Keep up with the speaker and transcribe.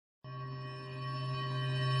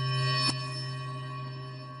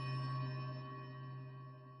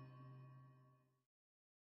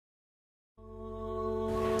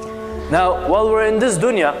Now, while we're in this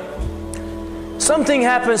dunya, something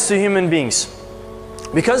happens to human beings.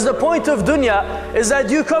 Because the point of dunya is that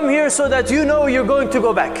you come here so that you know you're going to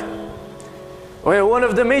go back. One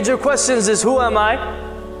of the major questions is, who am I?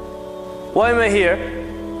 Why am I here?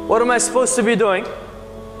 What am I supposed to be doing?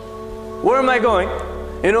 Where am I going?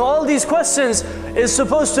 You know, all these questions is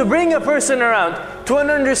supposed to bring a person around to an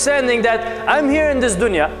understanding that I'm here in this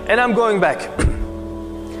dunya and I'm going back.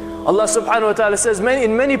 Allah subhanahu wa ta'ala says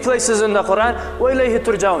in many places in the Quran, وَإِلَيْهِ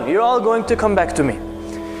تُرْجَعُونَ, you're all going to come back to me.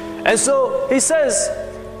 And so He says,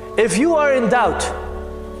 if you are in doubt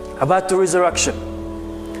about the resurrection,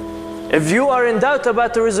 if you are in doubt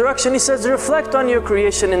about the resurrection, He says, reflect on your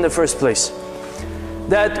creation in the first place.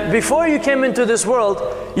 That before you came into this world,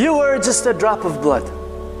 you were just a drop of blood.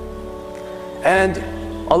 And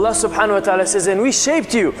Allah subhanahu wa ta'ala says, and we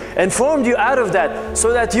shaped you and formed you out of that,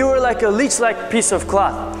 so that you were like a leech-like piece of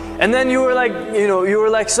cloth. And then you were like, you were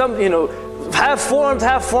like some, half formed,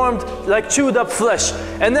 like chewed up flesh.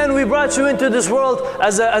 And then we brought you into this world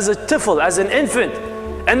as a tifl, as an infant.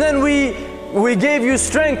 And then we gave you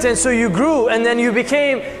strength, and so you grew, and then you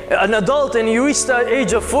became an adult, and you reached the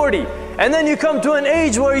age of 40. And then you come to an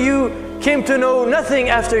age where you came to know nothing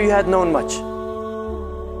after you had known much.